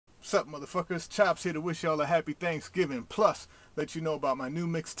Sup, motherfuckers? Chops here to wish y'all a happy Thanksgiving. Plus, let you know about my new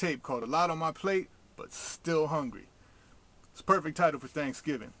mixtape called A Lot on My Plate, but Still Hungry. It's a perfect title for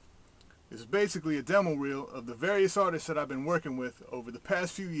Thanksgiving. It's basically a demo reel of the various artists that I've been working with over the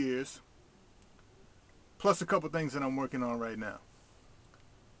past few years, plus a couple things that I'm working on right now.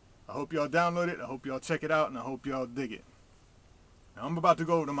 I hope y'all download it, I hope y'all check it out, and I hope y'all dig it. Now I'm about to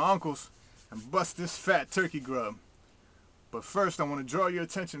go over to my uncle's and bust this fat turkey grub. But first, I want to draw your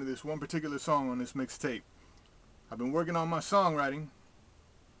attention to this one particular song on this mixtape. I've been working on my songwriting,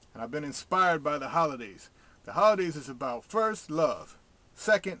 and I've been inspired by the holidays. The holidays is about first, love,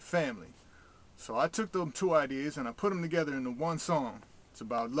 second, family. So I took them two ideas and I put them together into one song. It's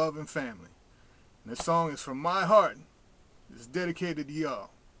about love and family. And this song is from my heart. It's dedicated to y'all.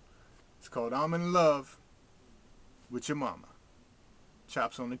 It's called I'm in Love with Your Mama.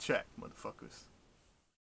 Chops on the track, motherfuckers.